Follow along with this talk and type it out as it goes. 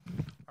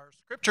Our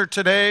scripture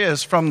today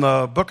is from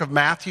the book of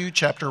Matthew,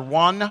 chapter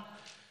 1.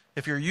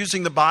 If you're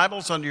using the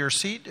Bibles under your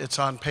seat, it's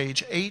on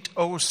page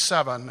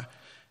 807.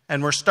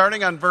 And we're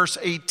starting on verse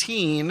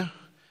 18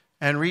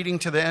 and reading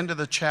to the end of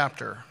the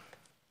chapter.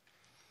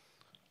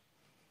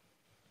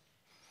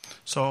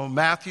 So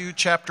Matthew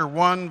chapter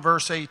 1,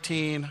 verse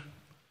 18.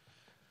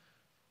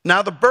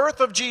 Now the birth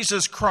of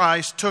Jesus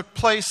Christ took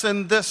place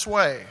in this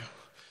way.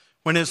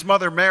 When his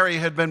mother Mary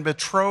had been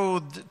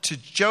betrothed to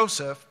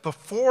Joseph,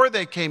 before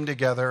they came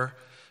together,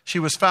 she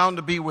was found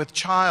to be with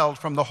child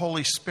from the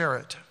Holy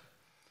Spirit.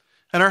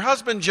 And her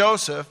husband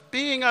Joseph,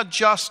 being a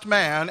just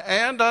man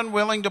and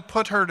unwilling to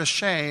put her to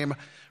shame,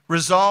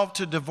 resolved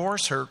to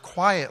divorce her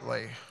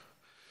quietly.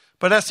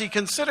 But as he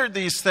considered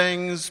these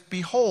things,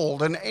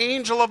 behold, an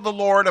angel of the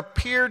Lord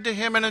appeared to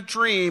him in a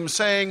dream,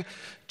 saying,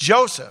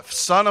 Joseph,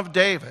 son of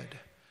David,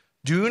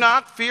 do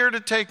not fear to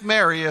take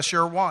Mary as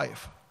your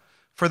wife,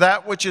 for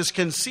that which is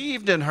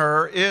conceived in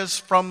her is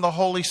from the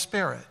Holy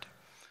Spirit.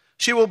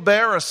 She will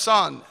bear a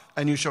son,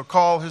 and you shall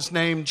call his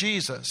name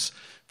Jesus,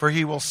 for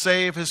he will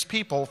save his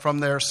people from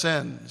their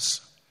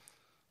sins.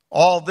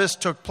 All this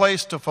took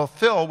place to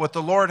fulfill what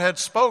the Lord had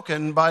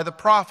spoken by the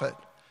prophet.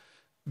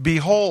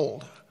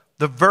 Behold,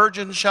 the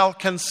virgin shall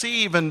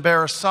conceive and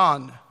bear a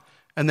son,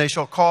 and they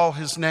shall call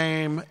his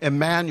name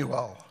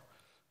Emmanuel,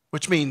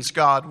 which means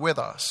God with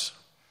us.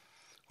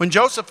 When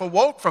Joseph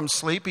awoke from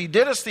sleep, he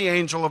did as the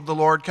angel of the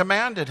Lord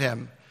commanded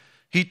him.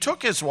 He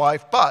took his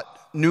wife, but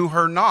knew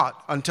her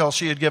not until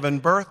she had given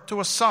birth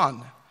to a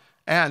son,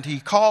 and he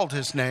called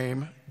his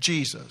name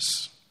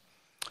Jesus.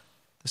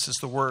 This is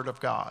the word of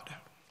God.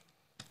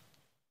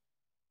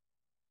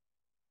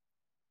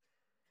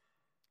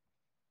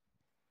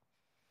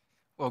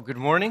 Well, good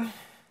morning.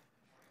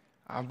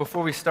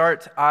 Before we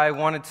start, I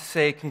wanted to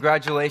say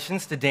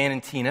congratulations to Dan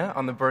and Tina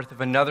on the birth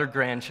of another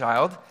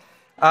grandchild.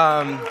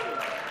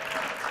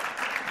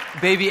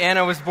 Baby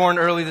Anna was born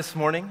early this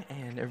morning,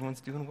 and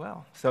everyone's doing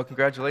well. So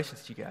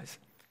congratulations to you guys.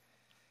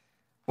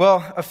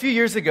 Well, a few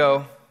years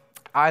ago,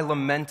 I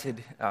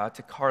lamented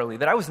to Carly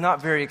that I was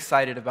not very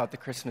excited about the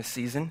Christmas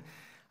season.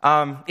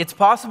 It's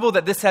possible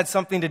that this had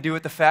something to do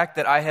with the fact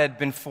that I had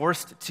been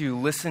forced to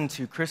listen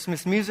to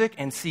Christmas music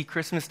and see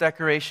Christmas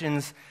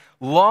decorations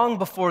long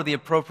before the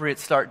appropriate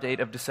start date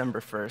of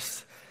December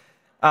 1st.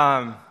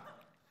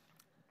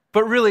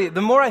 But really,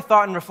 the more I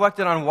thought and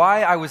reflected on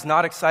why I was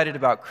not excited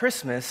about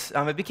Christmas,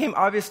 it became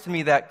obvious to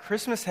me that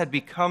Christmas had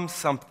become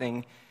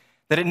something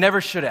that it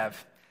never should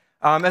have.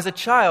 As a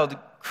child,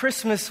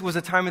 Christmas was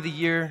a time of the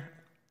year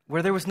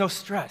where there was no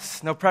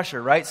stress, no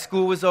pressure, right?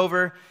 School was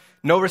over,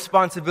 no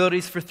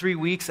responsibilities for 3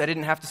 weeks. I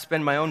didn't have to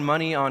spend my own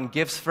money on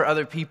gifts for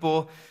other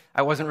people.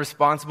 I wasn't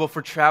responsible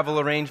for travel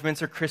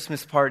arrangements or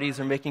Christmas parties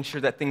or making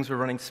sure that things were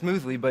running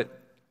smoothly.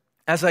 But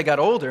as I got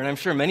older, and I'm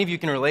sure many of you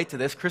can relate to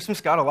this, Christmas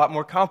got a lot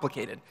more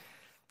complicated.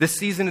 This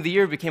season of the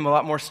year became a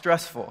lot more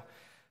stressful.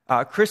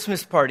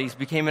 Christmas parties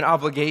became an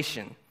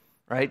obligation,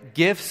 right?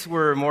 Gifts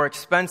were more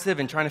expensive,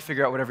 and trying to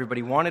figure out what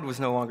everybody wanted was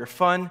no longer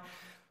fun.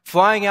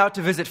 Flying out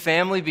to visit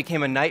family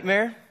became a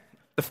nightmare.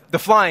 The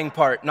flying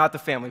part, not the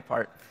family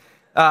part.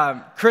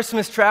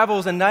 Christmas travel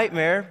was a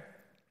nightmare.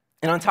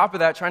 And on top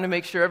of that, trying to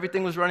make sure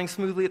everything was running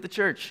smoothly at the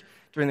church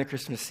during the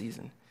Christmas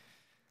season.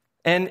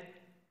 And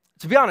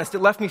to be honest, it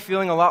left me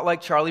feeling a lot like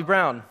Charlie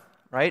Brown,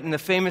 right? In the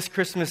famous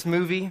Christmas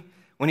movie,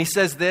 when he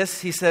says this,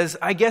 he says,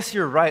 I guess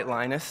you're right,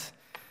 Linus.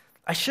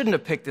 I shouldn't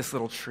have picked this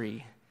little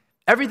tree.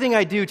 Everything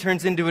I do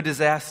turns into a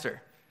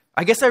disaster.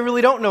 I guess I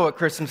really don't know what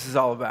Christmas is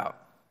all about.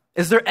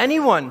 Is there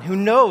anyone who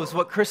knows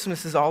what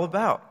Christmas is all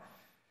about?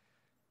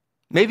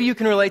 Maybe you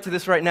can relate to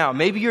this right now.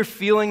 Maybe you're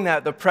feeling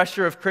that the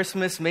pressure of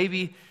Christmas,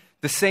 maybe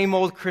the same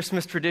old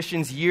Christmas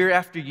traditions year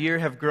after year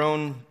have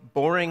grown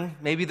boring.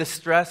 Maybe the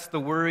stress, the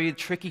worry,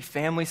 tricky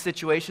family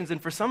situations.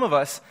 And for some of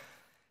us,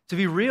 to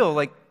be real,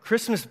 like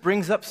Christmas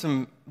brings up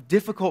some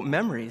difficult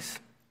memories.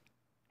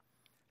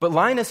 But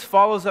Linus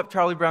follows up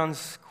Charlie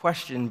Brown's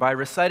question by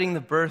reciting the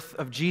birth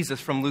of Jesus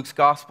from Luke's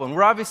gospel. And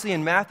we're obviously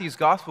in Matthew's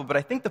gospel, but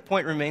I think the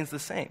point remains the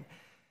same,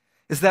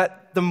 is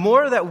that the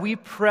more that we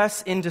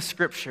press into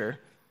Scripture,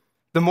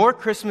 the more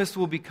Christmas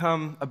will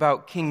become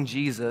about King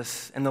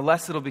Jesus, and the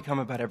less it'll become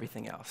about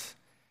everything else.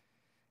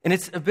 And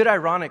it's a bit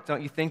ironic,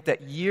 don't you think,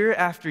 that year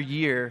after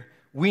year,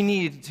 we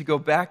need to go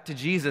back to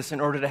Jesus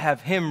in order to have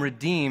him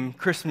redeem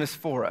Christmas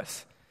for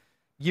us,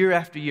 year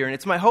after year. And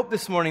it's my hope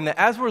this morning that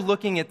as we're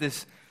looking at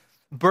this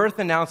birth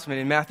announcement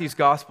in Matthew's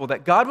gospel,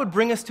 that God would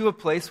bring us to a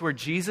place where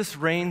Jesus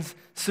reigns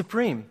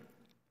supreme,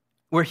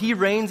 where he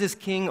reigns as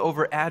king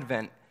over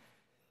Advent.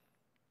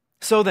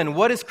 So then,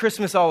 what is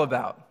Christmas all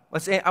about?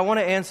 I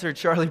want to answer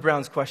Charlie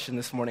Brown's question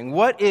this morning.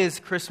 What is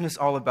Christmas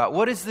all about?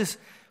 What is this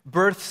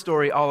birth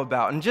story all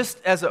about? And just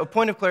as a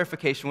point of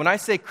clarification, when I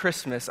say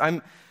Christmas,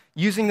 I'm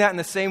using that in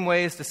the same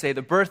way as to say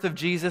the birth of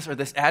Jesus or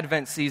this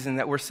Advent season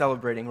that we're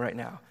celebrating right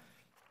now.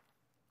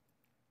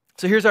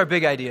 So here's our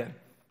big idea.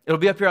 It'll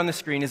be up here on the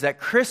screen, is that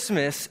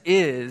Christmas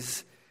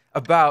is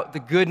about the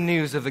good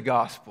news of the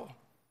gospel.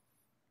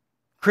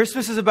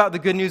 Christmas is about the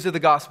good news of the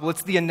gospel.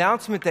 It's the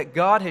announcement that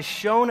God has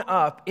shown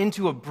up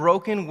into a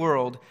broken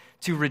world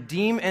to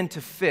redeem and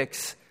to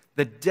fix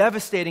the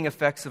devastating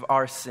effects of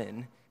our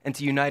sin and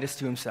to unite us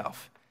to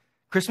himself.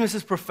 Christmas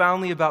is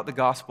profoundly about the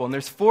gospel, and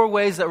there's 4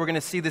 ways that we're going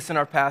to see this in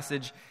our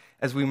passage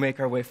as we make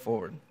our way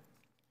forward.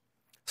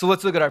 So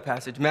let's look at our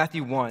passage,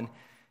 Matthew 1.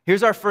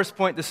 Here's our first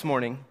point this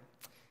morning,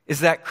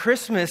 is that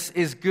Christmas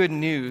is good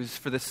news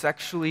for the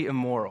sexually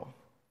immoral.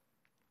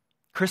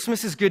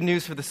 Christmas is good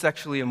news for the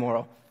sexually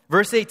immoral.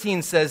 Verse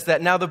 18 says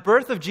that now the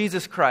birth of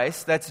Jesus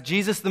Christ, that's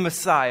Jesus the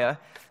Messiah,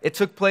 it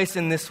took place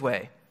in this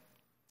way.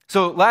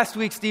 So last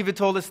week, Steve had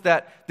told us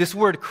that this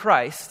word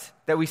Christ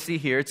that we see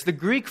here, it's the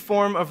Greek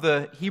form of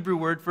the Hebrew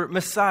word for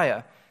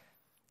Messiah.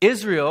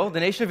 Israel, the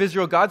nation of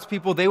Israel, God's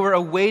people, they were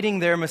awaiting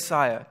their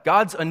Messiah,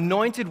 God's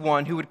anointed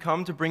one who would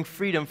come to bring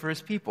freedom for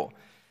his people.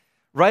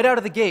 Right out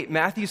of the gate,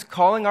 Matthew's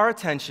calling our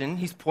attention.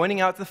 He's pointing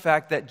out the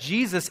fact that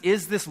Jesus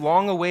is this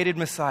long-awaited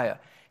Messiah.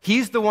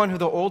 He's the one who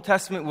the Old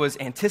Testament was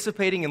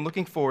anticipating and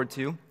looking forward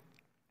to,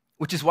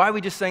 which is why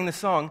we just sang the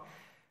song,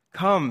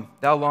 "Come,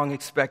 thou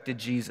long-expected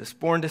Jesus,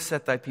 born to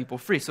set thy people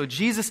free." So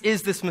Jesus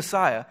is this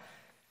Messiah.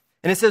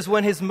 And it says,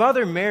 when his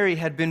mother Mary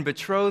had been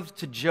betrothed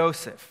to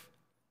Joseph,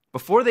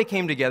 before they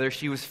came together,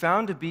 she was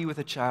found to be with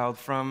a child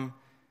from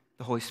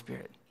the Holy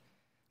Spirit.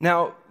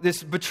 Now,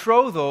 this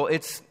betrothal,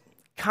 it's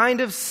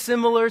kind of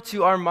similar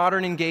to our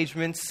modern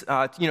engagements.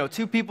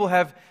 2 people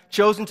have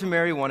chosen to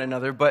marry one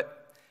another,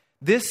 but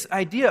this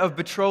idea of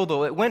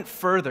betrothal, it went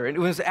further. It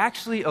was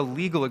actually a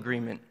legal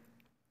agreement.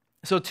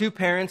 So 2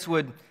 parents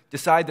would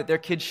decide that their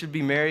kids should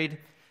be married.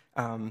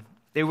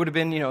 They would have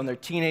been, in their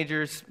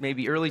teenagers,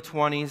 maybe early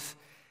 20s.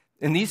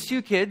 And these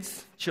 2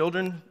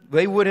 children,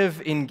 they would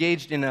have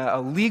engaged in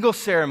a legal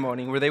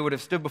ceremony where they would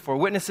have stood before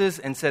witnesses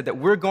and said that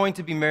we're going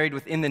to be married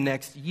within the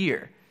next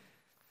year.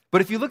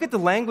 But if you look at the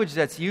language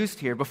that's used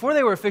here, before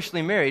they were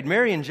officially married,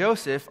 Mary and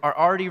Joseph are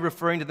already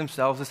referring to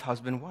themselves as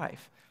husband and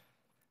wife.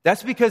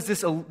 That's because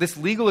this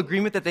legal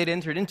agreement that they'd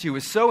entered into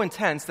was so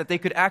intense that they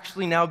could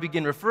actually now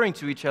begin referring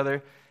to each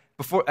other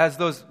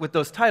with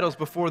those titles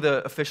before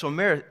the official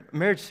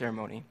marriage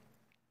ceremony.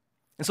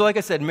 And so like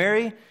I said,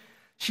 Mary,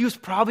 she was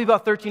probably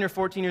about 13 or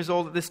 14 years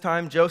old at this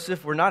time.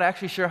 Joseph, we're not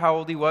actually sure how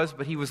old he was,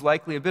 but he was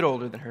likely a bit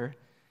older than her.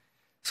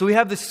 So we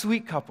have this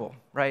sweet couple,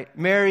 right?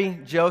 Mary,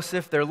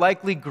 Joseph, they're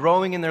likely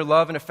growing in their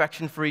love and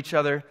affection for each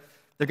other.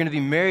 They're going to be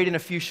married in a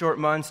few short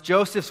months.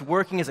 Joseph's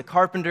working as a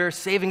carpenter,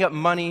 saving up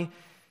money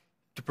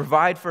to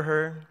provide for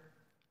her.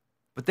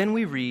 But then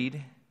we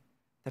read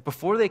that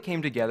before they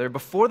came together,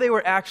 before they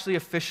were actually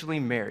officially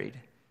married,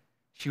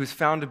 she was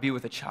found to be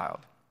with a child.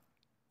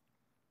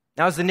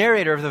 Now, as the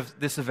narrator of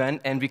this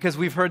event, and because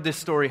we've heard this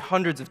story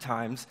hundreds of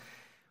times,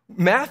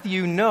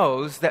 Matthew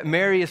knows that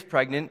Mary is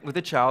pregnant with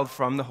a child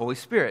from the Holy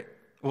Spirit.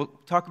 We'll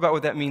talk about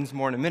what that means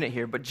more in a minute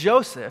here. But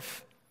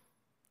Joseph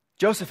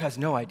has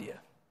no idea.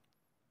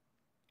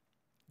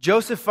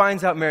 Joseph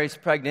finds out Mary's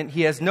pregnant.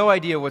 He has no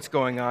idea what's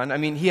going on. I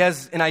mean, he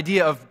has an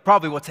idea of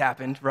probably what's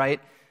happened,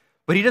 right?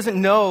 But he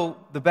doesn't know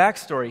the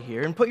backstory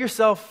here. And put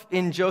yourself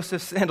in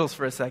Joseph's sandals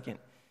for a second.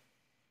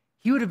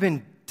 He would have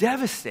been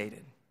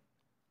devastated.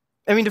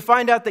 I mean, to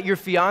find out that your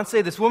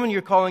fiance, this woman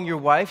you're calling your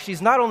wife,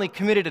 she's not only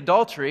committed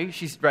adultery,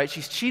 she's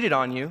cheated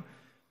on you,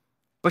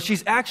 but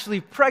she's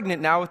actually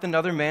pregnant now with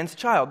another man's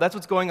child. That's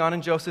what's going on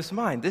in Joseph's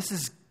mind. This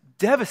is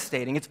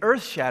devastating. It's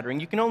earth-shattering.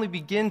 You can only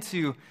begin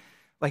to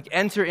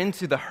enter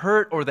into the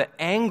hurt or the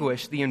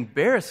anguish, the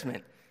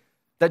embarrassment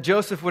that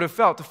Joseph would have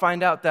felt to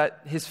find out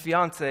that his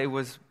fiance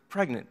was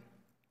pregnant.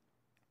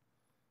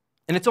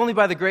 And it's only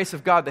by the grace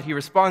of God that he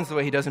responds the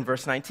way he does in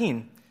verse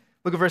 19.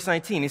 Look at verse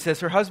 19. He says,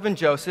 her husband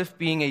Joseph,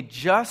 being a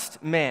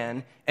just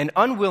man and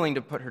unwilling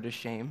to put her to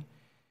shame,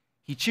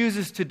 he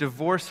chooses to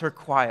divorce her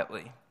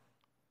quietly.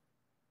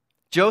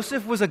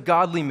 Joseph was a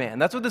godly man.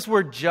 That's what this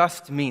word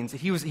just means.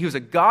 He was a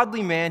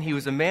godly man. He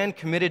was a man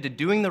committed to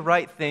doing the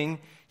right thing.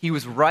 He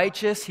was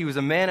righteous. He was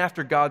a man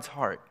after God's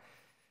heart.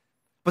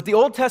 But the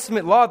Old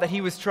Testament law that he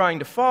was trying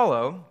to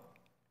follow,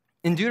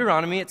 in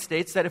Deuteronomy it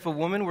states that if a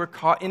woman were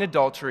caught in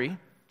adultery,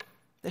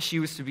 that she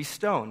was to be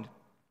stoned.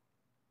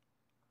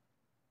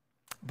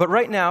 But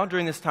right now,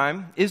 during this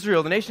time,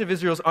 Israel, the nation of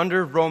Israel, is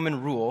under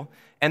Roman rule,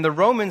 and the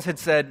Romans had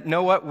said,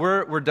 "Know what?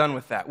 We're done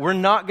with that. We're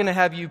not going to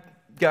have you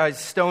guys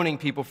stoning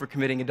people for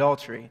committing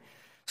adultery."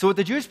 So what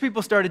the Jewish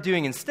people started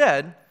doing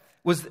instead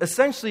was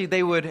essentially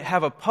they would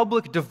have a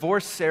public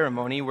divorce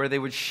ceremony where they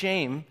would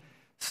shame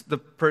the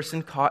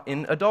person caught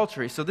in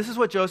adultery. So this is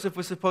what Joseph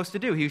was supposed to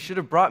do. He should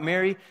have brought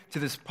Mary to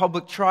this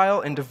public trial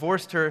and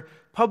divorced her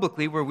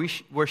publicly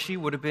where she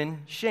would have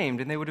been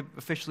shamed and they would have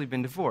officially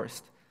been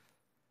divorced.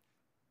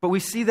 But we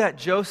see that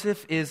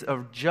Joseph is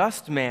a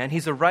just man.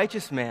 He's a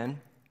righteous man.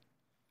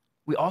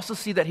 We also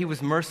see that he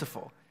was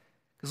merciful.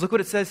 Because look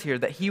what it says here,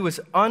 that he was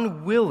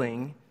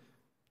unwilling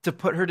to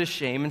put her to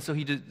shame, and so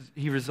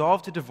he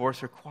resolved to divorce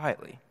her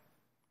quietly.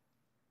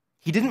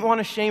 He didn't want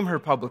to shame her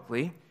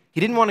publicly.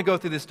 He didn't want to go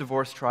through this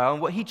divorce trial,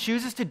 and what he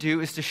chooses to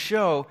do is to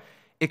show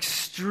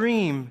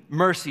extreme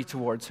mercy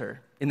towards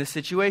her in this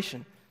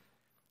situation.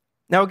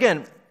 Now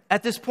again,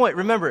 at this point,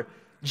 remember,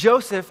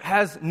 Joseph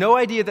has no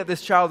idea that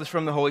this child is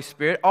from the Holy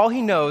Spirit. All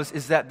he knows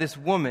is that this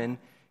woman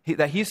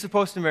that he's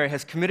supposed to marry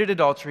has committed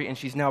adultery, and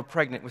she's now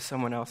pregnant with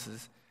someone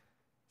else's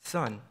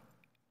son.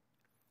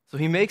 So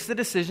he makes the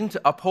decision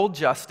to uphold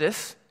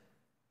justice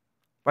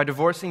by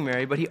divorcing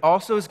Mary, but he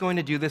also is going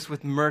to do this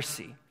with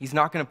mercy. He's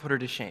not going to put her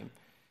to shame.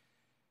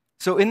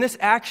 So in this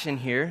action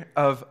here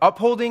of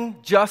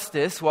upholding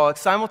justice while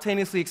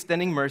simultaneously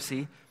extending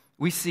mercy,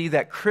 we see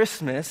that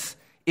Christmas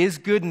is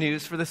good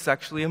news for the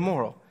sexually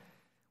immoral.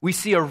 We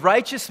see a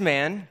righteous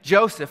man,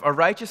 Joseph, a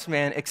righteous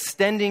man,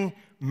 extending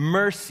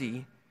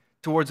mercy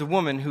towards a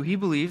woman who he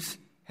believes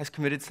has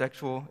committed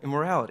sexual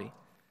immorality.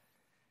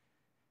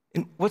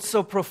 And what's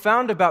so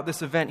profound about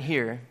this event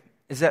here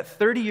is that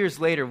 30 years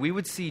later, we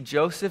would see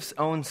Joseph's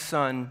own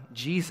son,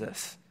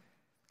 Jesus,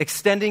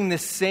 extending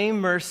this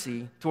same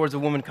mercy towards a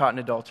woman caught in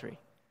adultery.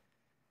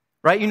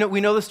 Right?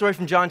 We know the story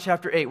from John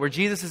chapter 8, where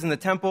Jesus is in the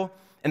temple,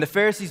 and the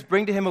Pharisees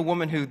bring to him a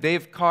woman who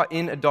they've caught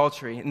in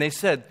adultery. And they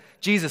said,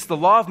 Jesus, the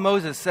law of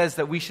Moses says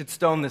that we should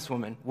stone this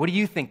woman. What do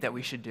you think that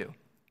we should do?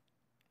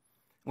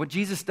 What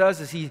Jesus does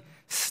is he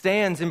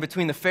stands in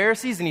between the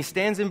Pharisees, and he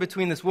stands in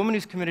between this woman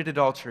who's committed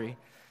adultery,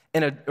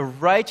 and a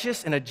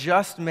righteous and a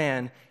just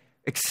man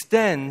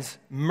extends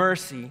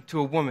mercy to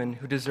a woman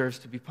who deserves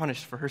to be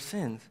punished for her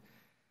sins.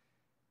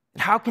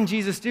 And how can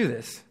Jesus do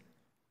this?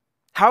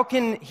 How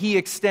can he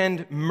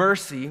extend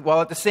mercy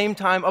while at the same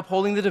time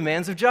upholding the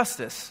demands of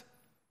justice?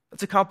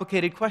 That's a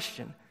complicated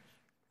question.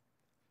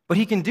 But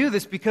he can do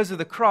this because of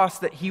the cross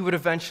that he would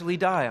eventually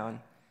die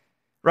on.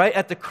 Right?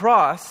 At the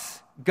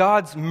cross,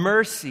 God's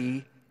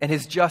mercy and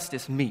his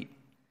justice meet.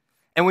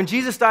 And when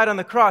Jesus died on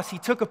the cross, he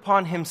took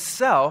upon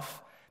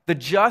himself the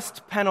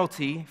just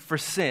penalty for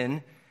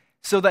sin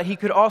so that he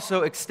could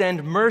also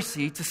extend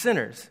mercy to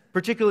sinners,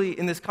 particularly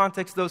in this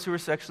context, those who are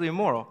sexually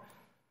immoral.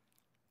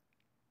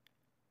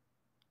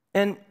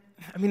 And,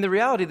 the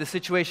reality of the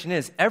situation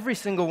is every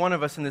single one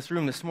of us in this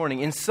room this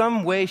morning, in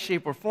some way,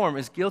 shape, or form,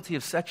 is guilty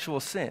of sexual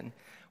sin.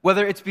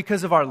 Whether it's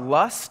because of our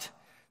lust,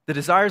 the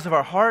desires of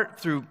our heart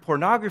through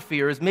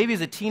pornography, or as maybe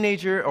as a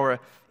teenager or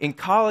in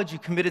college you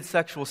committed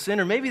sexual sin,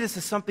 or maybe this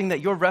is something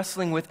that you're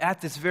wrestling with at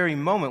this very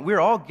moment.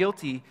 We're all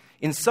guilty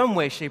in some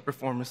way, shape, or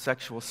form of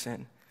sexual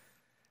sin.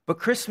 But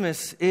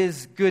Christmas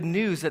is good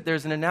news that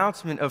there's an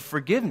announcement of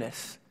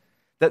forgiveness,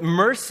 that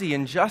mercy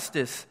and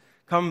justice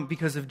come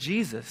because of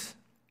Jesus.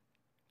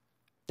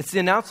 It's the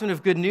announcement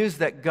of good news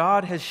that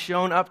God has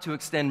shown up to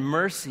extend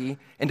mercy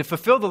and to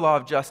fulfill the law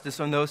of justice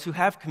on those who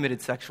have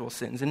committed sexual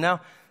sins. And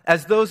now,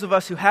 as those of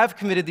us who have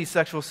committed these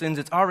sexual sins,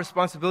 it's our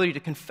responsibility to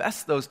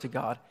confess those to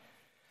God,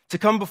 to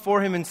come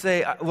before him and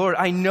say, Lord,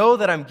 I know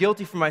that I'm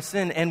guilty for my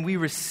sin, and we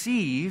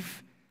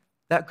receive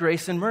that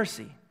grace and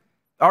mercy.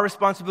 Our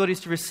responsibility is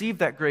to receive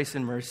that grace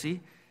and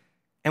mercy.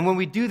 And when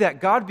we do that,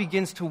 God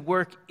begins to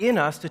work in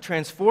us, to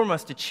transform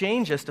us, to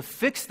change us, to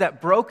fix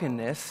that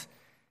brokenness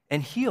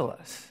and heal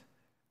us.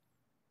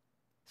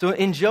 So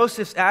in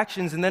Joseph's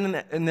actions and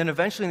then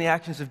eventually in the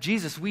actions of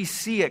Jesus, we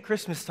see at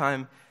Christmas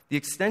time the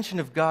extension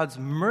of God's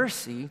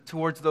mercy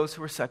towards those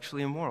who are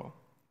sexually immoral.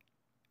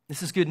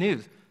 This is good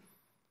news.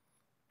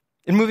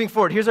 And moving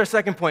forward, here's our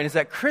second point, is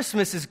that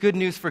Christmas is good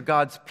news for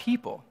God's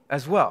people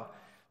as well.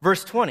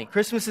 Verse 20,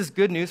 Christmas is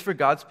good news for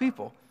God's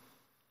people.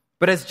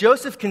 But as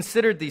Joseph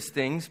considered these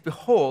things,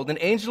 behold, an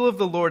angel of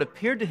the Lord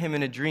appeared to him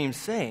in a dream,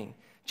 saying,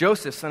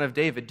 Joseph, son of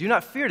David, do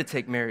not fear to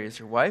take Mary as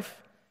your wife,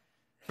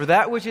 for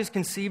that which is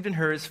conceived in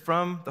her is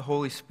from the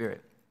Holy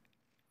Spirit.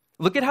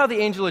 Look at how the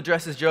angel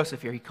addresses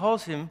Joseph here. He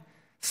calls him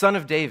son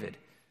of David.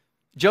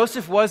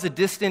 Joseph was a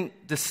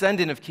distant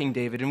descendant of King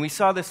David, and we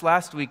saw this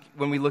last week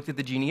when we looked at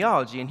the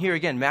genealogy. And here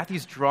again,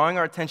 Matthew's drawing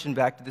our attention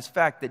back to this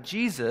fact that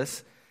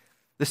Jesus,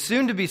 the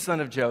soon-to-be son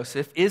of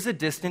Joseph, is a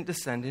distant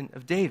descendant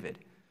of David.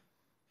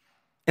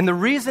 And the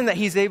reason that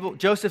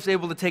Joseph's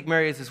able to take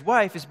Mary as his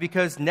wife is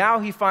because now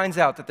he finds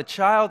out that the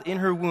child in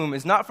her womb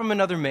is not from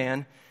another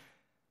man,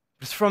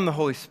 but it's from the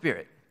Holy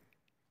Spirit.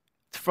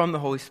 It's from the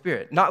Holy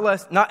Spirit.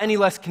 Not any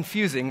less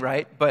confusing,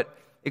 right? But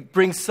it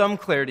brings some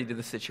clarity to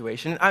the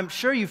situation. I'm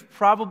sure you've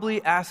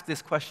probably asked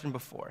this question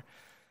before.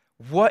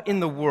 What in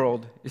the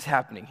world is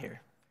happening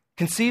here?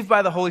 Conceived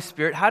by the Holy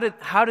Spirit, how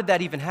did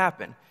that even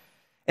happen?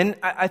 And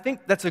I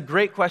think that's a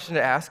great question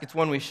to ask. It's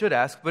one we should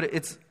ask, but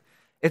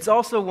it's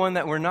also one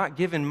that we're not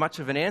given much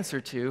of an answer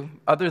to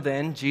other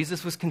than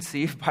Jesus was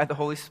conceived by the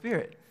Holy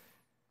Spirit.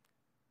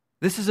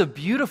 This is a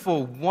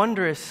beautiful,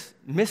 wondrous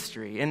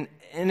mystery, and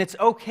it's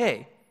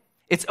okay.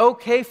 It's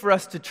okay for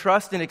us to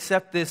trust and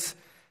accept this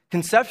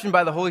conception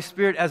by the Holy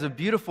Spirit as a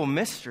beautiful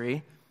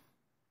mystery,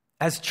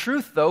 as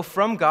truth, though,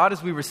 from God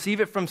as we receive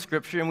it from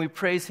Scripture and we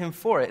praise Him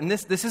for it. And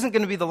this isn't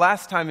going to be the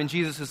last time in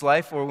Jesus'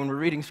 life or when we're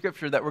reading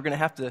Scripture that we're going to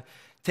have to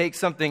take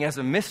something as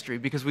a mystery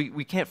because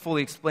we can't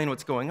fully explain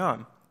what's going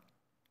on.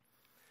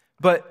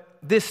 But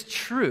this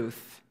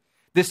truth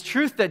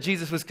that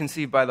Jesus was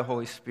conceived by the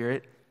Holy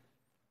Spirit,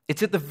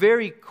 it's at the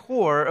very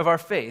core of our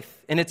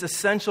faith, and it's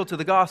essential to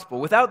the gospel.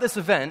 Without this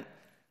event,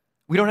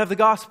 we don't have the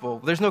gospel.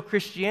 There's no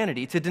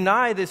Christianity. To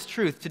deny this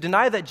truth, to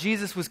deny that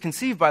Jesus was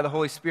conceived by the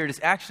Holy Spirit is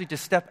actually to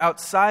step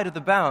outside of the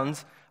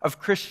bounds of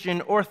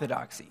Christian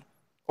orthodoxy.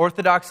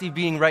 Orthodoxy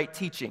being right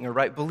teaching or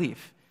right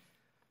belief.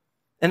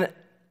 And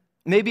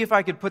maybe if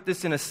I could put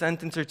this in a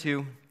sentence or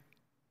two,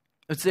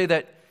 let's say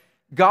that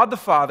God the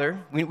Father,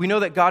 we know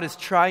that God is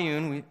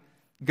triune.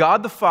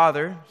 God the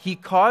Father, he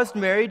caused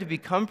Mary to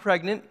become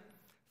pregnant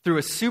through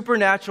a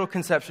supernatural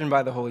conception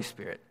by the Holy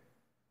Spirit.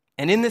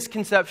 And in this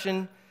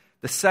conception,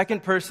 the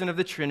second person of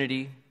the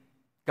Trinity,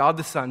 God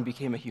the Son,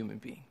 became a human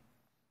being.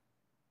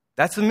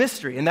 That's a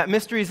mystery, and that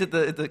mystery is at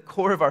the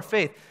core of our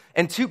faith.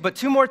 But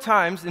two more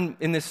times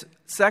in this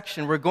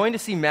section, we're going to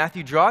see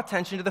Matthew draw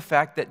attention to the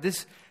fact that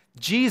this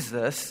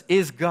Jesus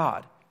is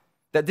God.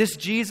 That this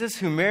Jesus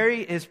who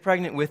Mary is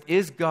pregnant with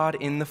is God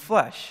in the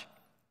flesh.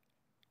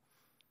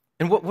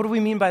 And what do we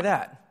mean by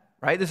that?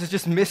 Right? This is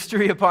just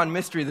mystery upon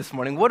mystery this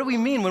morning. What do we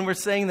mean when we're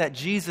saying that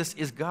Jesus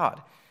is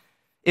God?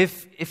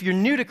 If you're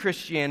new to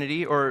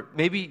Christianity, or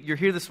maybe you're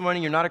here this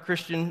morning, you're not a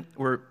Christian,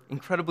 we're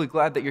incredibly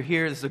glad that you're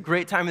here. This is a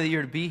great time of the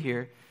year to be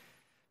here.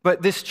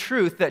 But this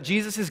truth that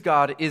Jesus is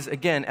God is,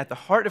 again, at the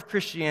heart of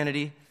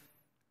Christianity,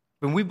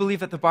 when we believe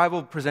that the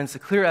Bible presents a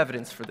clear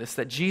evidence for this,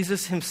 that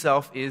Jesus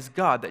himself is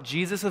God, that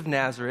Jesus of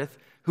Nazareth,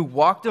 who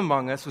walked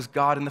among us, was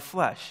God in the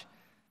flesh.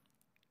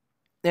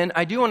 And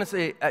I do want to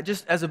say,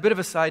 just as a bit of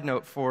a side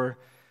note for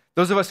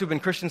those of us who've been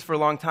Christians for a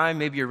long time,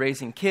 maybe you're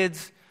raising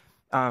kids,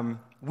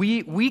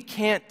 we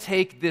can't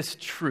take this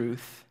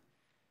truth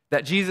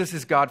that Jesus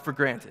is God for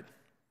granted.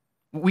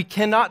 We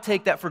cannot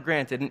take that for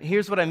granted, and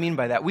here's what I mean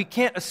by that. We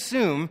can't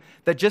assume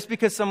that just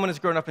because someone has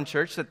grown up in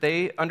church that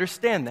they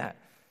understand that.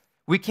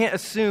 We can't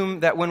assume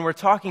that when we're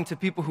talking to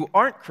people who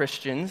aren't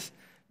Christians,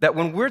 that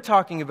when we're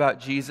talking about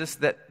Jesus,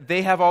 that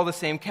they have all the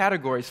same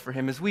categories for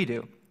him as we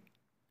do.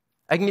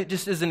 I can get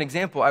just as an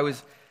example, I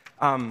was,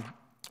 a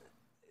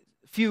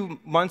few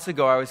months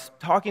ago, I was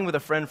talking with a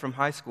friend from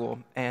high school,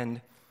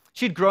 and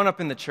she'd grown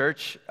up in the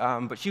church,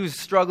 but she was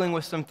struggling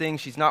with some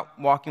things. She's not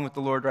walking with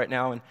the Lord right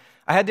now, and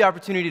I had the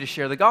opportunity to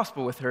share the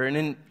gospel with her, and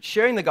in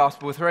sharing the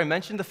gospel with her, I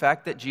mentioned the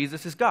fact that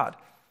Jesus is God.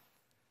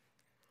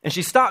 And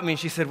she stopped me, and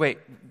she said, wait,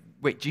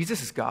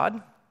 Jesus is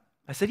God?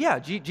 I said, yeah,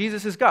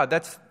 Jesus is God.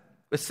 That's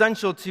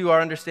essential to our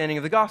understanding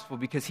of the gospel,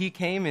 because he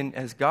came in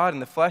as God in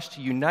the flesh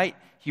to unite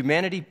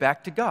humanity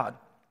back to God,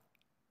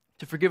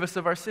 to forgive us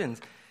of our sins.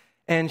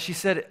 And she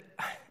said,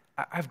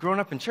 I've grown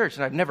up in church,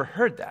 and I've never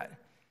heard that.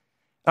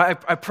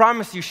 I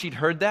promise you she'd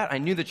heard that. I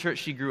knew the church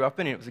she grew up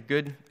in, and it was a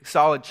good,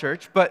 solid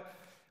church. But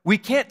we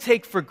can't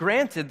take for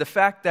granted the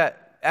fact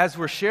that as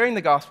we're sharing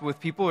the gospel with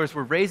people, or as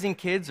we're raising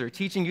kids or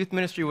teaching youth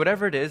ministry,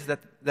 whatever it is,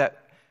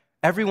 that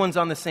everyone's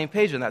on the same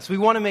page on that. So we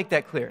want to make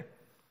that clear.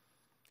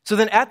 So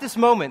then at this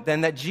moment,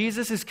 then, that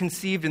Jesus is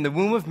conceived in the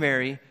womb of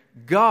Mary,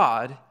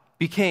 God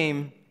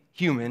became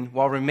human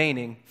while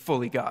remaining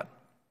fully God.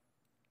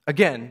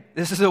 Again,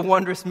 this is a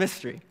wondrous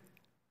mystery.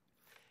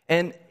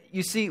 And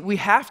you see, we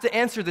have to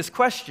answer this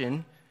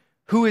question,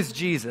 who is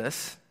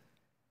Jesus?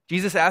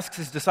 Jesus asks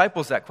his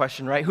disciples that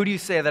question, right? Who do you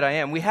say that I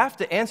am? We have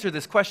to answer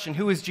this question,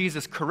 who is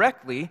Jesus,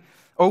 correctly,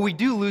 or we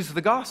do lose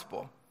the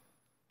gospel.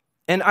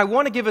 And I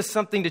want to give us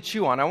something to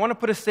chew on. I want to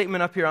put a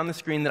statement up here on the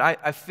screen that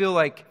I feel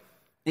like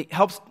it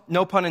helps,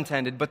 no pun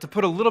intended, but to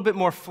put a little bit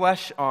more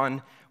flesh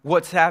on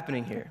what's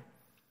happening here.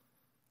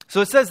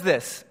 So it says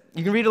this.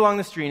 You can read along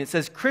the screen. It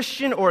says,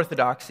 Christian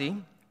orthodoxy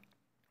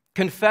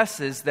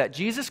confesses that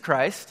Jesus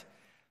Christ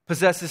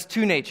possesses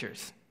two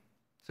natures.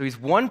 So he's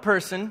one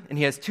person, and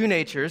he has two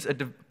natures, a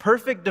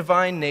perfect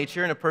divine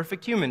nature and a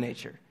perfect human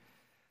nature.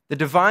 The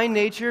divine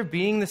nature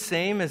being the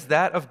same as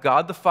that of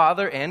God the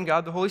Father and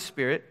God the Holy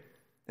Spirit,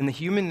 and the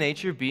human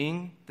nature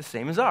being the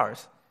same as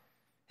ours,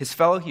 his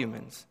fellow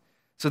humans.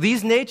 So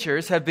these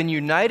natures have been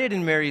united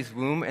in Mary's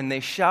womb, and they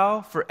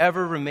shall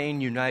forever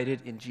remain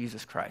united in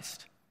Jesus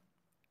Christ.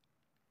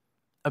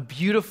 A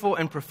beautiful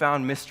and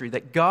profound mystery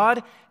that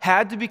God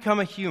had to become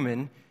a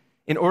human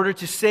in order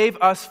to save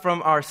us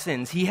from our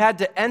sins. He had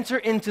to enter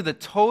into the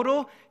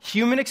total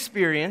human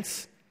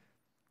experience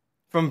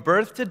from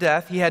birth to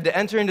death. He had to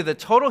enter into the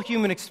total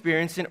human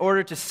experience in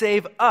order to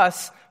save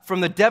us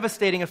from the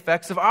devastating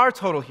effects of our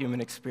total human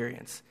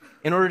experience,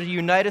 in order to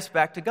unite us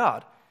back to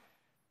God.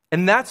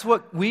 And that's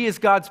what we as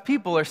God's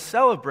people are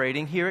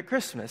celebrating here at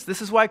Christmas.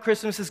 This is why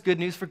Christmas is good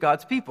news for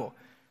God's people.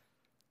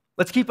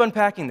 Let's keep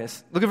unpacking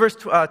this. Look at verse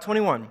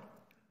 21.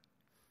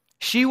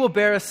 She will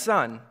bear a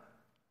son.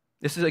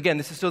 This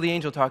is still the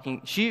angel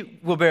talking. She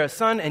will bear a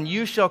son, and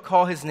you shall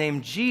call his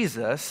name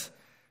Jesus,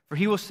 for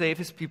he will save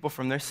his people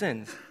from their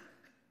sins.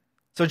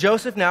 So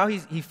Joseph now,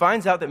 he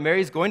finds out that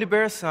Mary is going to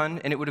bear a son,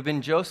 and it would have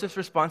been Joseph's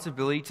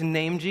responsibility to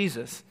name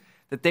Jesus.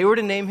 That they were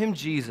to name him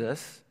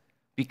Jesus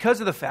because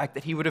of the fact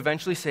that he would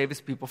eventually save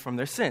his people from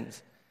their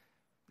sins.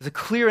 There's a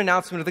clear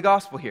announcement of the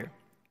gospel here.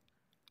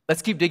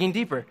 Let's keep digging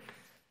deeper.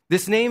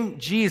 This name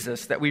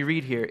Jesus that we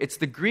read here, it's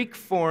the Greek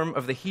form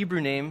of the Hebrew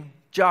name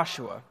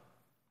Joshua.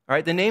 All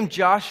right, the name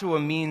Joshua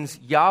means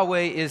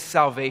Yahweh is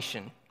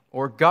salvation,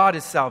 or God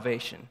is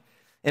salvation.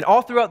 And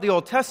all throughout the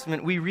Old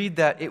Testament, we read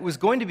that it was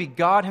going to be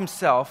God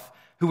himself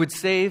who would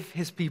save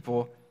his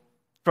people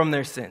from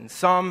their sins.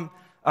 Psalm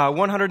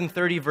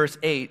 130, verse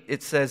 8,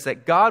 it says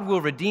that God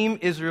will redeem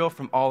Israel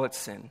from all its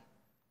sin.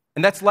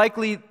 And that's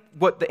likely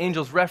what the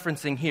angel's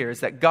referencing here, is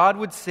that God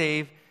would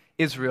save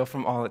Israel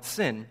from all its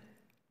sin.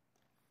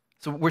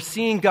 So we're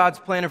seeing God's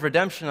plan of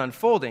redemption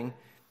unfolding.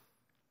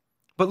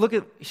 But look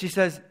at,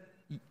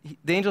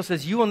 the angel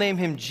says, you will name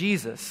him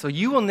Jesus. So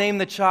you will name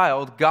the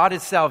child, God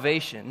is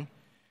salvation,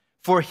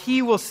 for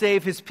he will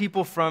save his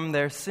people from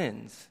their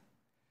sins.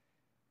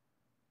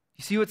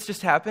 You see what's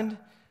just happened?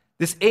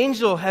 This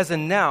angel has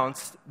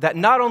announced that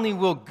not only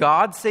will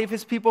God save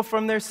his people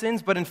from their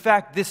sins, but in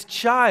fact, this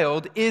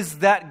child is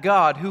that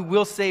God who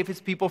will save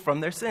his people from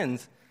their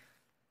sins.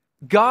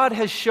 God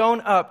has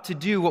shown up to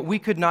do what we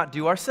could not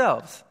do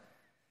ourselves.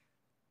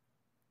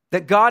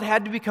 That God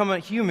had to become a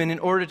human in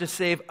order to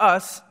save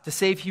us, to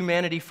save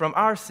humanity from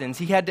our sins.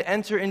 He had to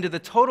enter into the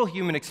total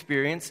human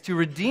experience to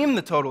redeem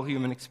the total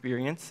human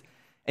experience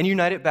and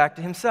unite it back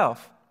to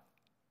himself.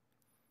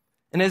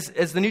 And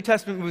as the New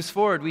Testament moves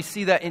forward, we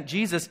see that in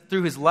Jesus,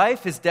 through his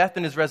life, his death,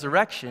 and his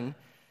resurrection,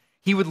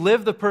 he would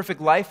live the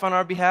perfect life on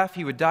our behalf.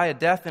 He would die a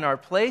death in our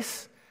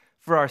place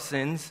for our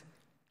sins.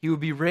 He would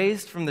be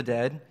raised from the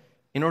dead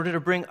in order to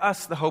bring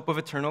us the hope of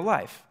eternal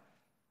life.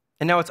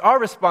 And now it's our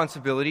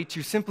responsibility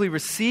to simply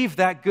receive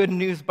that good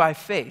news by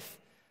faith,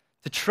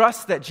 to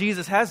trust that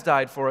Jesus has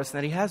died for us and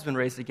that he has been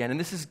raised again. And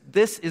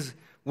this is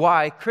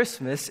why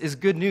Christmas is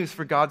good news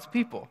for God's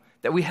people,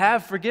 that we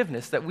have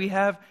forgiveness, that we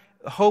have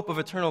a hope of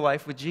eternal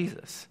life with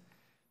Jesus.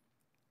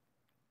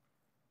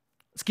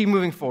 Let's keep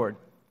moving forward.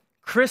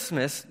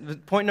 Christmas,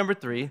 point number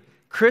 3,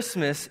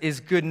 Christmas is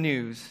good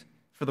news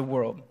for the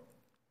world.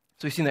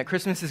 So we've seen that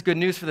Christmas is good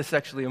news for the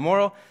sexually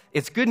immoral.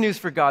 It's good news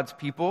for God's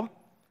people,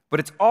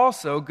 but it's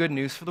also good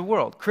news for the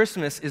world.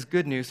 Christmas is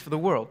good news for the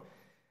world.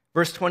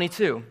 Verse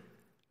 22.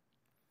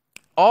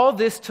 All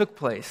this took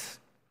place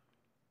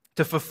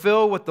to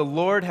fulfill what the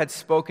Lord had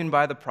spoken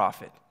by the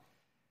prophet.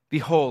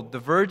 Behold, the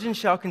virgin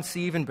shall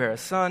conceive and bear a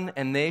son,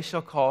 and they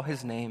shall call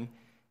his name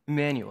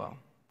Emmanuel,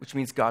 which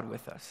means God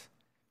with us.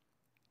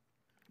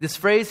 This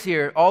phrase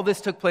here, all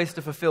this took place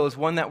to fulfill, is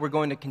one that we're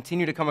going to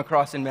continue to come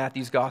across in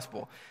Matthew's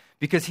gospel.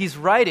 Because he's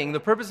writing, the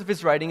purpose of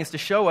his writing is to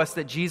show us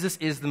that Jesus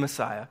is the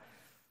Messiah.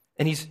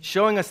 And he's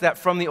showing us that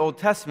from the Old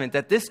Testament,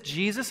 that this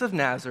Jesus of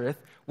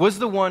Nazareth was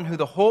the one who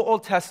the whole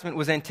Old Testament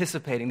was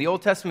anticipating. The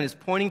Old Testament is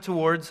pointing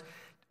towards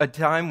a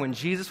time when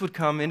Jesus would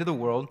come into the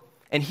world.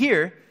 And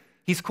here,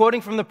 he's quoting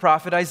from the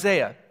prophet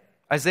Isaiah.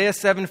 Isaiah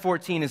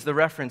 7:14 is the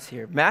reference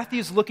here.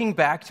 Matthew's looking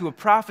back to a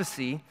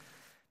prophecy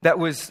that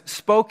was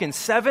spoken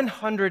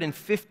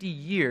 750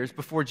 years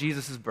before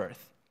Jesus'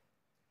 birth.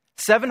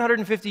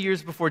 750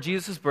 years before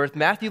Jesus' birth,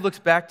 Matthew looks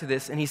back to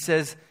this and he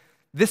says,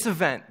 this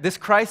event, this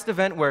Christ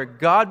event where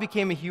God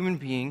became a human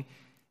being,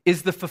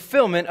 is the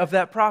fulfillment of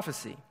that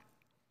prophecy.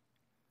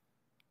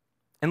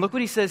 And look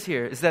what he says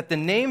here, is that the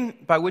name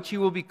by which he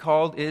will be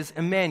called is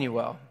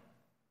Emmanuel,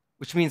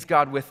 which means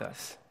God with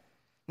us.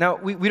 Now,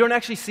 we don't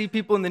actually see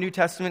people in the New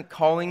Testament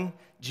calling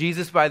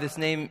Jesus by this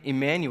name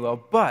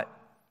Emmanuel, but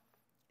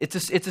it's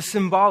a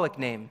symbolic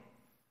name.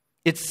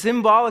 It's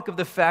symbolic of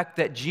the fact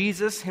that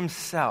Jesus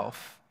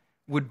himself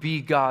would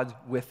be God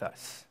with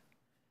us.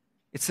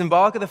 It's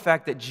symbolic of the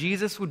fact that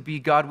Jesus would be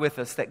God with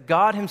us, that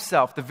God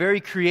himself, the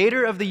very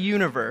creator of the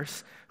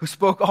universe, who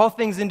spoke all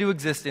things into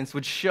existence,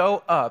 would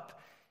show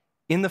up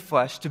in the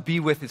flesh to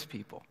be with his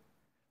people.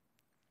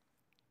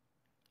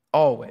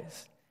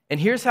 Always. And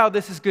here's how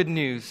this is good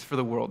news for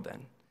the world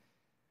then.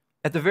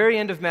 At the very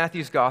end of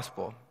Matthew's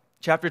gospel,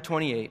 chapter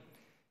 28,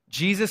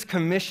 Jesus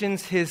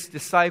commissions his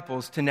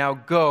disciples to now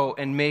go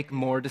and make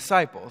more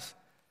disciples.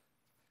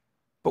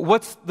 But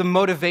what's the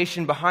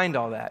motivation behind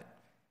all that?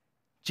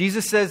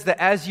 Jesus says that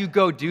as you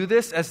go do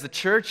this, as the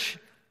church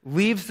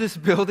leaves this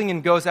building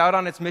and goes out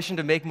on its mission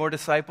to make more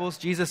disciples,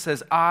 Jesus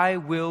says, I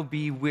will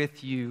be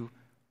with you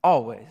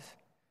always.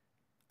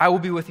 I will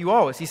be with you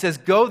always. He says,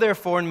 go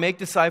therefore and make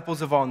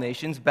disciples of all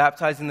nations,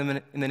 baptizing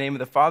them in the name of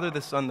the Father,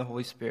 the Son, and the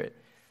Holy Spirit.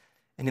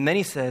 And then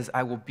he says,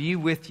 I will be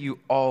with you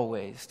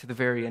always to the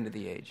very end of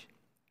the age.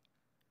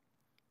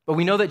 But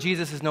we know that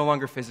Jesus is no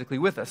longer physically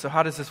with us. So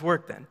how does this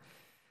work then?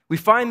 We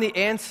find the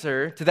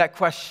answer to that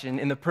question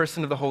in the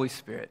person of the Holy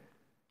Spirit.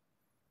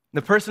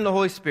 The person of the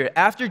Holy Spirit.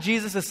 After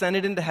Jesus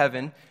ascended into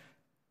heaven,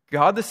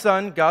 God the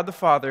Son, God the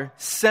Father,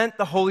 sent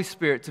the Holy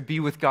Spirit to be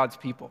with God's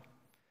people.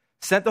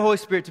 Sent the Holy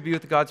Spirit to be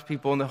with God's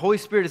people. And the Holy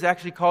Spirit is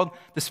actually called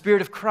the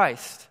Spirit of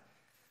Christ.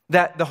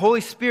 That the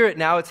Holy Spirit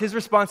now, it's his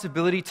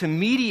responsibility to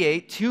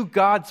mediate to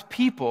God's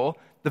people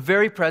the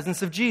very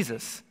presence of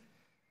Jesus.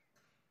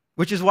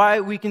 Which is why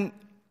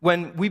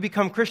when we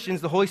become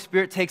Christians, the Holy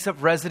Spirit takes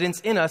up residence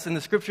in us. And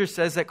the scripture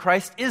says that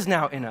Christ is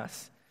now in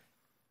us.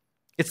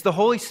 It's the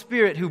Holy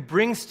Spirit who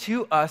brings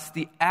to us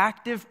the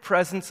active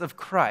presence of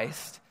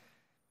Christ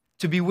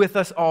to be with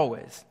us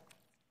always.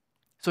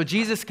 So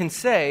Jesus can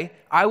say,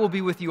 I will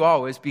be with you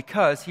always,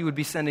 because he would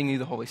be sending you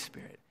the Holy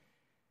Spirit.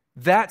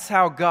 That's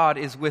how God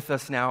is with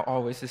us now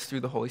always, is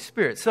through the Holy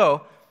Spirit.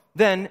 So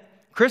then,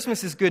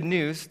 Christmas is good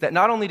news that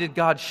not only did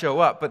God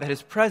show up, but that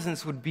his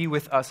presence would be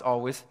with us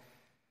always,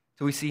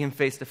 till we see him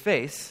face to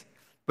face.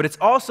 But it's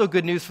also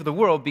good news for the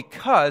world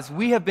because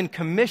we have been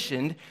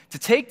commissioned to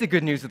take the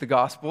good news of the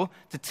gospel,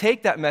 to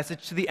take that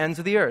message to the ends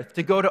of the earth,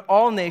 to go to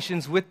all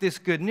nations with this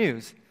good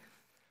news.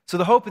 So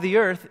the hope of the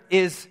earth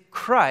is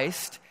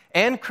Christ,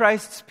 and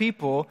Christ's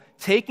people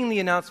taking the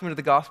announcement of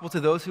the gospel to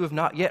those who have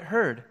not yet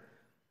heard.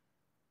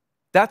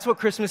 That's what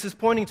Christmas is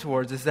pointing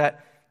towards, is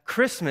that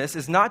Christmas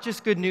is not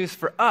just good news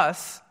for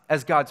us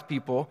as God's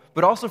people,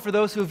 but also for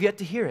those who have yet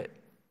to hear it.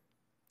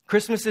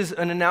 Christmas is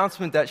an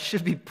announcement that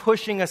should be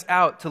pushing us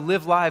out to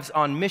live lives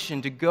on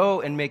mission, to go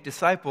and make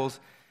disciples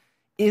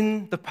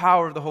in the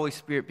power of the Holy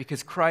Spirit,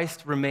 because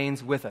Christ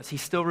remains with us. He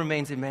still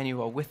remains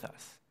Emmanuel with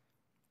us.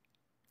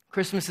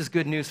 Christmas is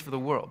good news for the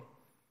world.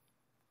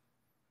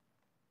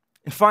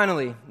 And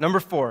finally, number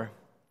 4,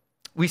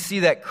 we see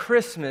that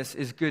Christmas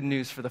is good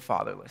news for the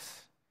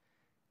fatherless.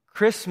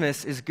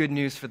 Christmas is good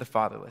news for the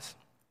fatherless.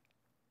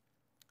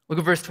 Look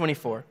at verse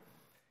 24.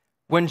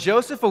 When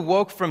Joseph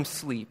awoke from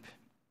sleep,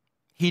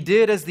 he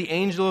did as the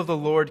angel of the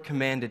Lord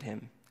commanded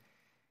him.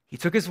 He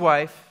took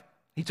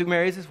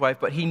Mary as his wife,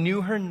 but he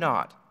knew her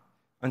not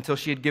until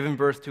she had given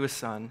birth to a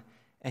son,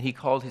 and he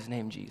called his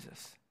name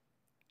Jesus.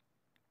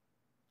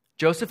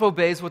 Joseph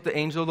obeys what the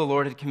angel of the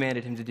Lord had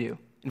commanded him to do.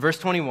 In verse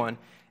 21,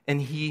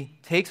 and he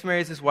takes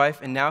Mary as his wife,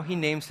 and now he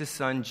names his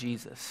son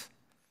Jesus.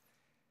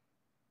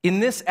 In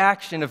this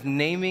action of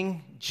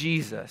naming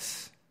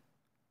Jesus,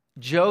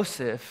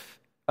 Joseph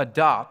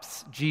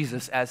adopts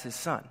Jesus as his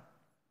son.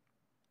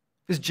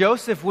 Because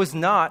Joseph was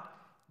not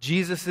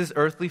Jesus'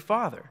 earthly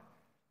father.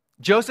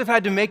 Joseph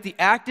had to make the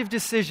active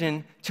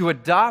decision to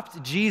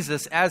adopt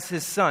Jesus as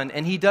his son,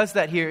 and he does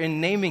that here in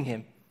naming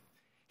him.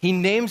 He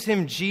names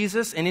him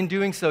Jesus, and in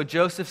doing so,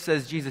 Joseph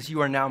says, Jesus,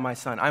 you are now my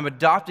son. I'm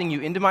adopting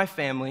you into my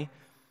family.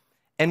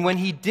 And when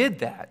he did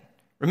that,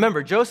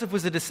 remember, Joseph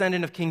was a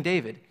descendant of King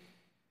David.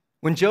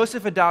 When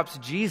Joseph adopts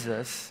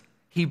Jesus,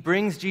 he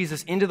brings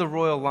Jesus into the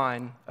royal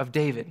line of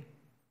David.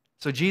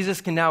 So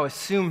Jesus can now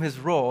assume his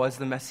role as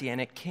the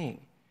Messianic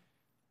king.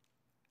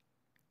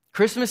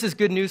 Christmas is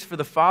good news for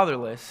the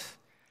fatherless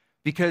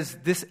because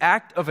this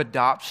act of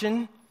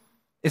adoption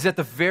is at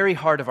the very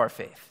heart of our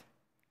faith.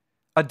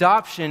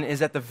 Adoption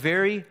is at the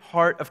very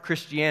heart of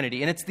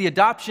Christianity, and it's the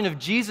adoption of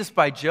Jesus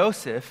by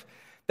Joseph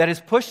that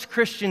has pushed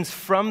Christians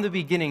from the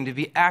beginning to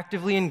be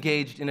actively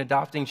engaged in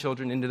adopting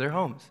children into their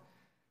homes.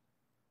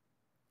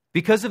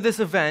 Because of this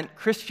event,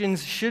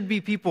 Christians should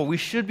be people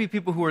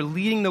who are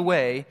leading the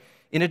way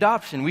in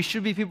adoption. We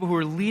should be people who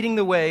are leading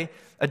the way,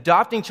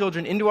 adopting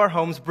children into our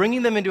homes,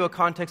 bringing them into a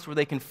context where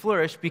they can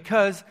flourish,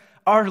 because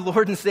our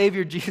Lord and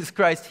Savior, Jesus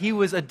Christ, he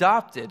was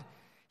adopted.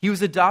 He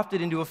was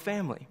adopted into a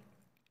family.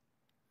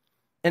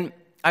 And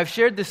I've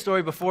shared this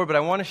story before, but I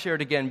want to share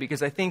it again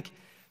because I think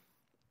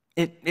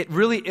it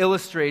really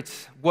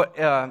illustrates what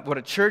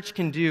a church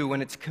can do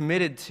when it's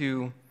committed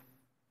to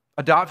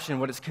adoption,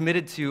 what it's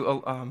committed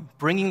to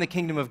bringing the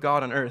kingdom of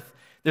God on earth.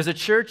 There's a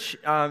church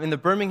in the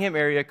Birmingham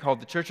area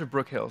called the Church of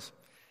Brook Hills.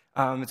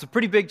 It's a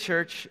pretty big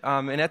church,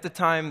 and at the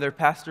time, their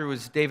pastor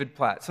was David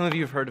Platt. Some of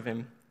you have heard of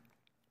him.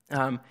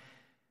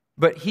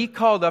 But he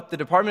called up the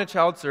Department of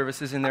Child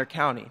Services in their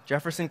county,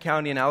 Jefferson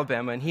County in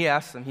Alabama, and he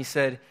asked them, he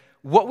said,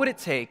 what would it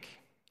take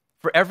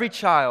for every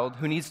child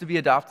who needs to be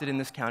adopted in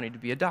this county to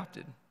be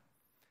adopted?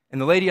 And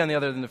the lady on the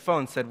other end of the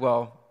phone said,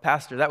 well,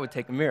 Pastor, that would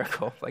take a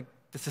miracle. Like,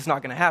 this is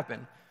not going to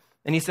happen.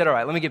 And he said, all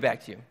right, let me get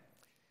back to you.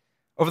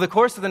 Over the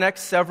course of the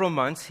next several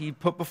months, he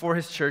put before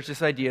his church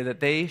this idea that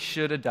they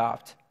should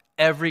adopt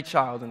every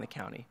child in the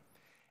county.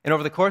 And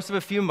over the course of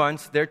a few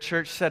months, their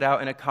church set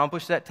out and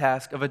accomplished that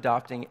task of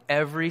adopting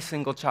every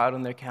single child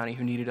in their county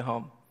who needed a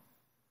home.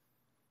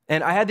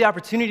 And I had the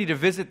opportunity to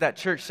visit that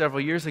church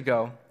several years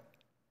ago,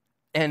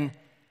 and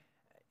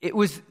it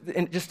was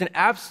just an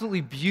absolutely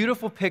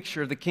beautiful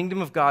picture of the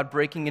kingdom of God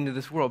breaking into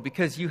this world,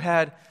 because you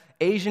had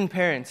Asian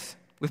parents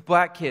with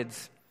black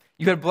kids.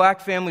 You had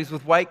black families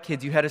with white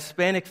kids. You had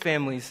Hispanic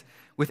families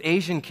with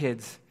Asian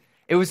kids.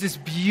 It was this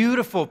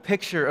beautiful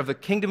picture of the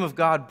kingdom of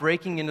God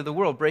breaking into the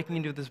world, breaking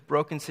into this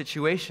broken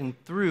situation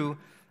through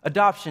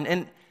adoption.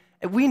 And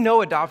we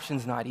know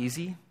adoption's not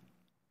easy.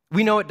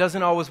 We know it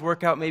doesn't always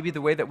work out maybe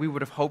the way that we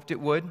would have hoped it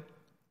would.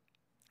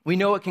 We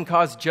know it can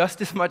cause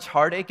just as much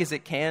heartache as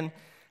it can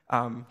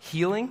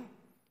healing.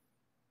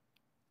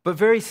 But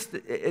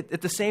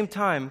at the same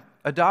time,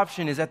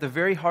 adoption is at the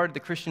very heart of the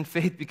Christian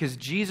faith, because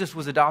Jesus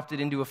was adopted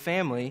into a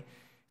family.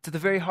 It's at the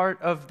very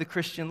heart of the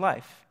Christian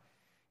life.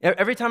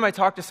 Every time I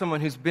talk to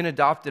someone who's been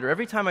adopted, or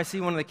every time I see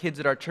one of the kids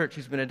at our church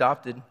who's been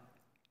adopted,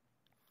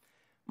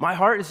 my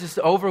heart is just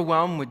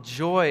overwhelmed with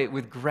joy,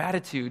 with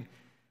gratitude,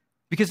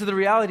 because of the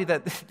reality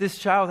that this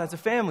child has a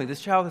family,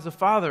 this child has a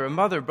father, a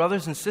mother,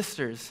 brothers and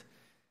sisters.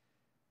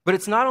 But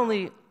it's not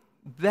only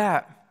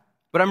that,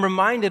 but I'm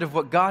reminded of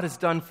what God has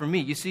done for me.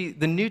 You see,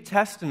 the New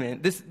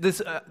Testament,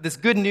 this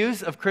good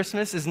news of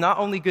Christmas is not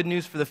only good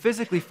news for the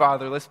physically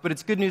fatherless, but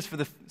it's good news for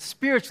the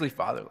spiritually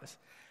fatherless.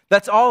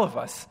 That's all of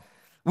us.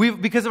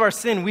 Because of our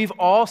sin, we've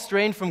all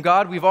strayed from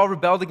God, we've all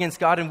rebelled against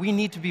God, and we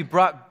need to be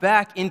brought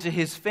back into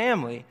His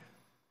family.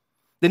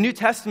 The New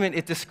Testament,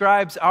 it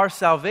describes our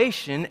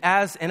salvation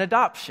as an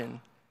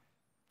adoption.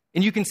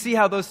 And you can see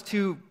how those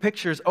two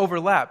pictures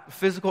overlap,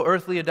 physical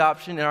earthly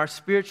adoption and our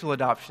spiritual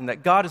adoption,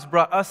 that God has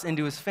brought us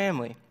into His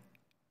family.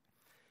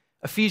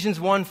 Ephesians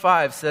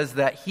 1:5 says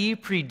that He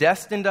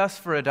predestined us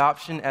for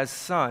adoption as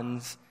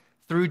sons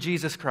through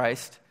Jesus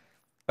Christ,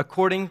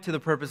 according to the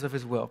purpose of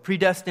his will,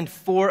 predestined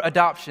for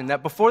adoption,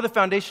 that before the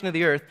foundation of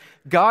the earth,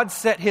 God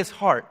set his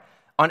heart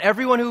on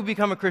everyone who would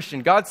become a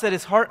Christian. God set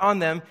his heart on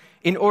them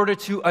in order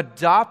to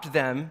adopt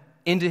them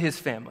into his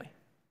family.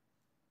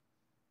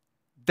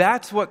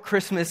 That's what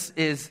Christmas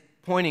is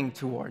pointing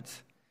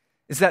towards,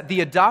 is that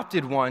the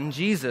adopted one,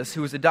 Jesus,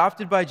 who was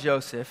adopted by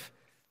Joseph,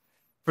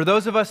 for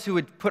those of us who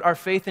would put our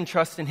faith and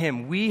trust in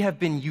him, we have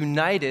been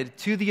united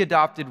to the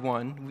adopted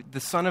one, the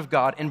Son of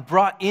God, and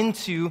brought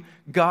into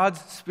God's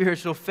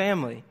spiritual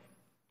family.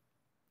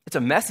 It's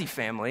a messy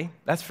family,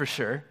 that's for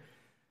sure,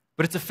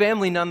 but it's a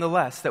family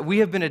nonetheless, that we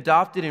have been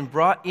adopted and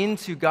brought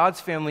into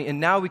God's family, and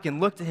now we can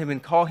look to him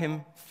and call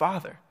him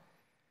Father.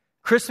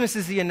 Christmas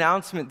is the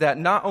announcement that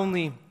not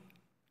only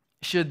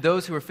should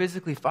those who are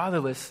physically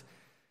fatherless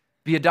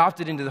be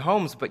adopted into the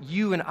homes, but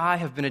you and I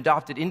have been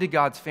adopted into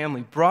God's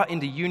family, brought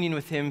into union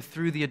with him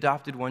through the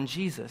adopted one,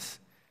 Jesus.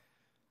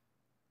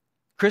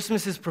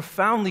 Christmas is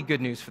profoundly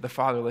good news for the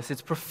fatherless.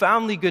 It's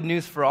profoundly good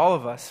news for all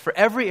of us, for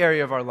every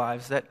area of our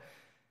lives, that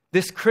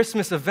this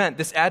Christmas event,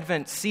 this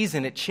Advent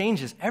season, it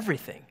changes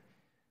everything.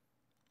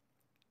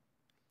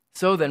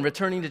 So then,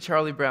 returning to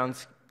Charlie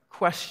Brown's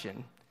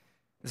question,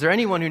 is there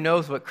anyone who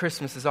knows what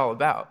Christmas is all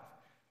about?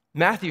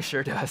 Matthew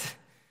sure does.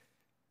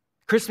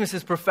 Christmas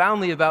is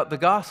profoundly about the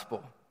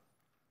gospel.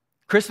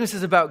 Christmas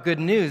is about good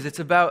news. It's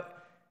about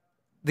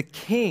the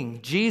King,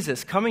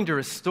 Jesus, coming to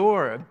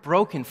restore a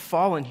broken,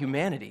 fallen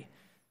humanity.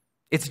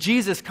 It's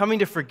Jesus coming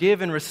to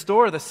forgive and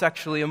restore the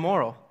sexually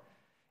immoral.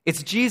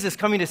 It's Jesus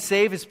coming to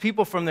save his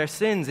people from their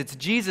sins. It's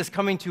Jesus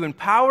coming to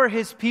empower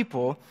his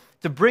people,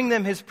 to bring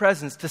them his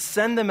presence, to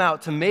send them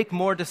out to make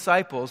more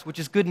disciples, which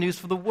is good news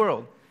for the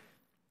world.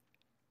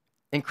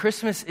 And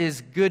Christmas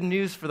is good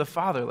news for the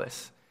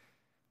fatherless,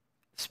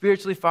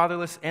 spiritually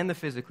fatherless and the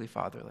physically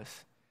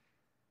fatherless.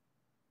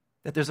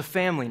 That there's a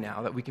family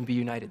now that we can be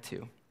united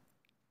to.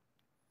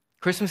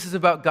 Christmas is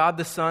about God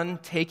the Son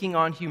taking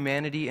on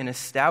humanity and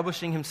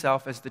establishing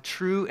himself as the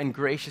true and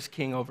gracious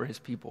King over his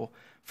people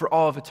for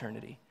all of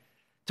eternity,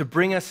 to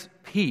bring us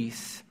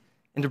peace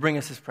and to bring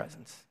us his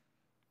presence.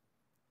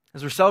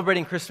 As we're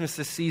celebrating Christmas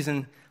this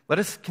season, let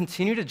us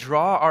continue to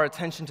draw our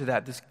attention to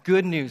that, this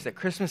good news that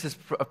Christmas is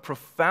a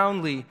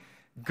profoundly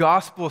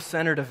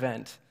gospel-centered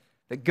event,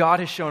 that God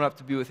has shown up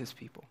to be with his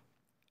people.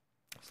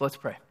 So let's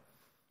pray.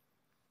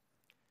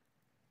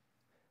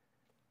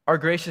 Our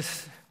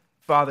gracious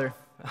Father,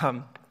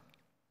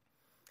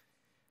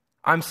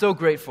 I'm so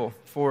grateful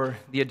for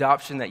the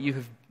adoption that you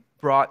have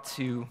brought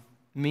to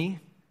me.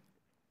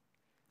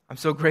 I'm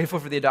so grateful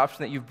for the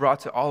adoption that you've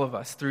brought to all of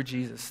us through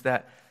Jesus,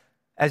 that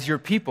as your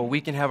people, we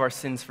can have our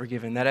sins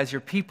forgiven, that as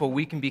your people,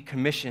 we can be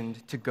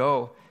commissioned to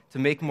go, to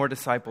make more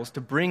disciples,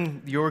 to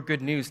bring your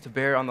good news to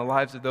bear on the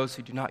lives of those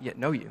who do not yet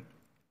know you.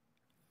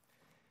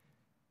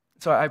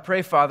 So I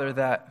pray, Father,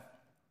 that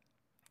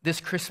this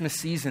Christmas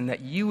season,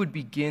 that you would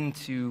begin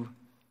to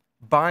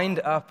bind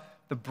up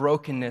the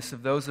brokenness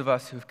of those of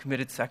us who have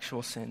committed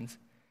sexual sins.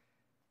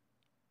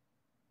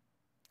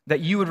 That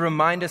you would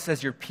remind us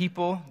as your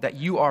people that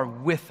you are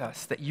with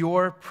us, that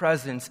your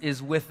presence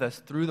is with us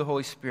through the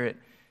Holy Spirit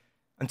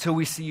until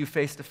we see you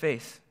face to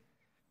face.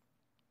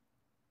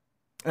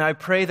 And I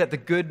pray that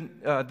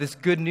this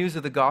good news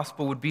of the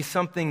gospel would be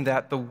something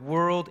that the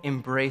world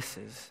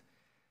embraces,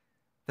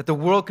 that the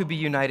world could be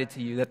united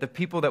to you, that the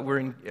people that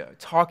we're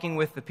talking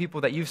with, the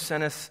people that you've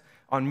sent us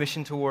on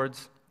mission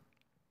towards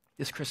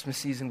this Christmas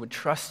season would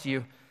trust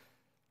you.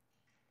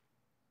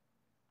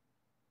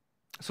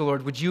 So,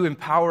 Lord, would you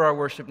empower our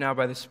worship now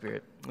by the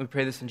Spirit? We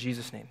pray this in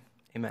Jesus' name.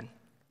 Amen.